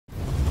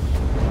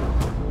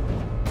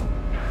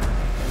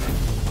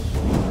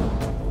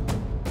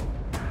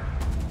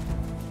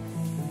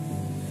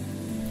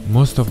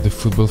Most of the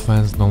football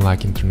fans don't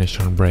like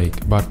international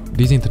break, but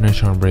this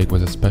international break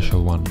was a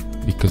special one,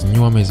 because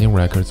new amazing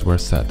records were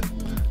set.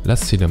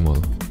 Let's see them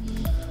all.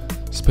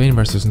 Spain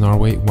vs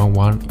Norway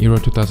 1-1 Euro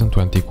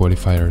 2020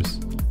 qualifiers.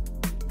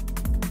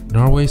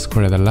 Norway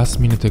scored a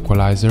last-minute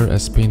equalizer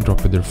as Spain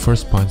dropped their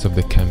first points of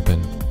the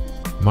campaign.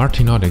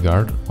 Martin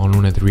Odegaard, on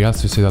loan at Real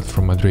Sociedad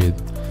from Madrid,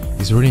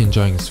 is really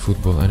enjoying his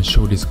football and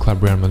showed his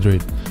club Real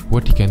Madrid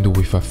what he can do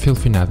with a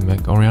filthy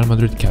nutmeg on Real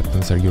Madrid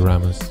captain Sergio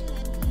Ramos.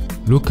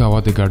 Look how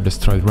Odegaard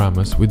destroyed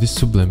Ramos with this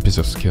sublime piece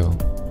of skill.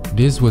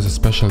 This was a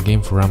special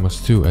game for Ramos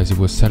too, as he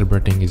was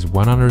celebrating his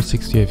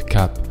 168th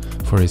cap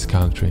for his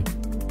country.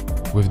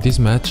 With this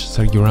match,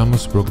 Sergio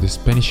Ramos broke the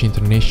Spanish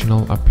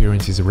international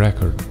appearances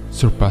record,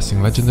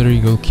 surpassing legendary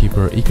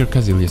goalkeeper Iker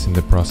Casillas in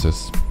the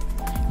process.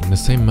 In the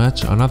same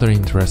match, another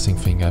interesting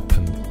thing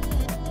happened.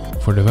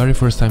 For the very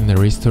first time in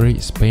their history,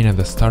 Spain had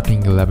a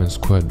starting 11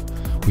 squad,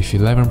 with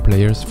 11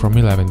 players from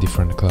 11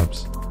 different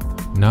clubs.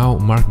 Now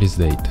mark this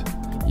date,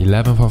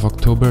 11th of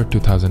October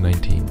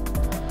 2019.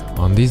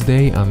 On this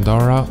day,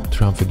 Andorra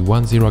triumphed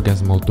 1-0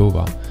 against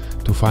Moldova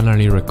to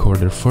finally record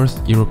their first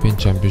European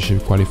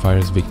Championship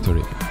qualifiers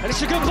victory. And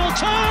it's a good ball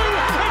turn!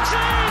 It's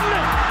in!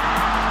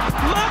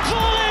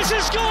 McFarlane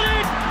has got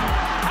it!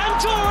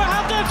 Andorra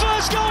have their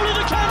first goal of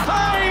the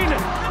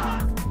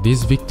campaign!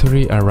 This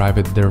victory arrived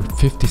at their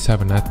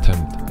 57th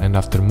attempt and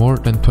after more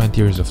than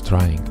 20 years of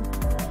trying.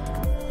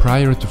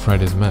 Prior to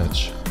Friday's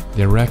match,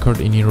 their record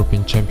in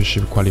European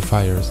Championship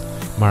qualifiers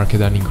marked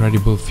an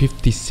incredible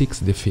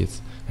 56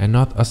 defeats and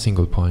not a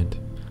single point.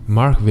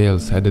 Mark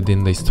Wales added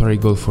in the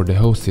historic goal for the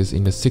hosts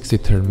in the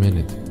 63rd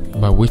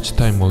minute, by which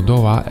time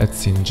Moldova had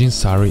seen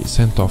Jinsari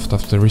sent off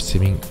after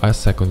receiving a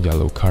second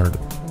yellow card.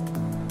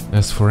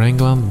 As for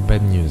England,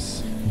 bad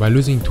news. By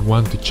losing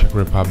 2-1 to Czech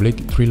Republic,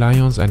 Three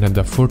Lions ended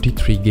a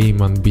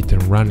 43-game unbeaten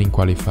run in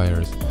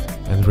qualifiers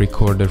and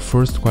recorded their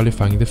first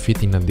qualifying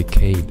defeat in a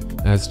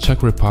decade, as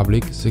Czech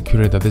Republic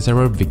secured a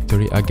deserved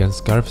victory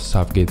against Gareth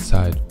Southgate's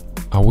side.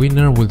 A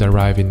winner would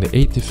arrive in the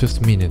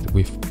 85th minute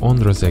with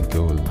Ondřejek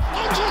goal.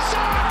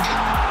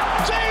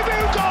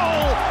 Debut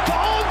goal for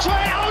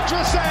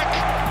Ondřejek!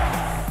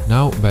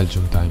 Now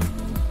Belgium time.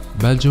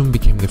 Belgium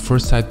became the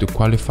first side to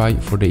qualify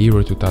for the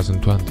Euro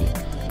 2020,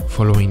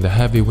 following the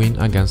heavy win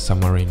against San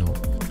Marino.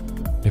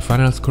 The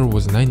final score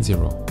was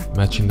 9-0,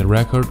 matching the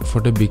record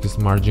for the biggest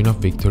margin of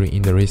victory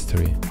in their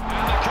history. And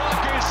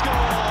Lukaku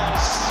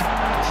scores!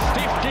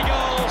 50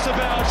 goals to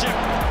Belgium!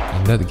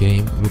 In that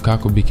game,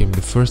 Lukaku became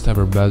the first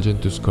ever Belgian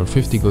to score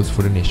 50 goals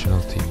for the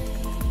national team.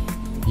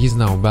 He is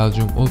now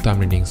Belgium's all-time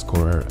leading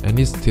scorer and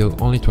is still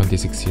only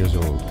 26 years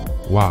old.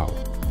 Wow!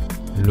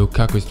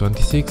 Lukaku is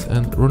 26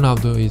 and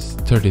Ronaldo is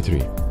 33.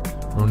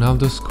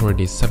 Ronaldo scored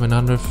his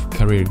 700th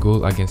career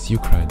goal against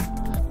Ukraine.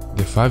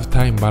 The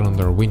 5-time Ballon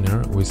d'Or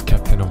winner, who is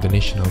captain of the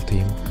national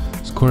team,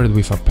 scored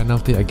with a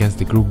penalty against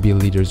the Group B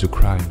leaders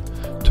Ukraine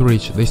to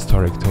reach the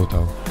historic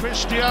total.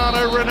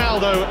 Cristiano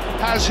Ronaldo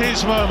has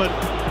his moment.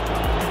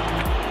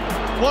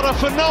 What a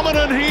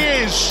phenomenon he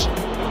is!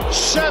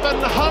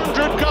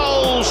 700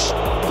 goals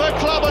for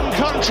club and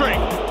country!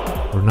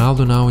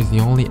 Ronaldo now is the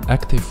only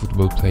active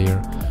football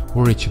player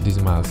who reached this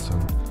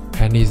milestone,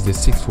 and he is the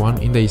 6th one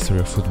in the history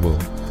of football.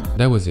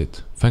 That was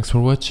it. Thanks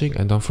for watching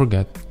and don't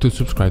forget to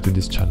subscribe to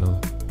this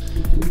channel.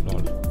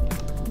 Lol.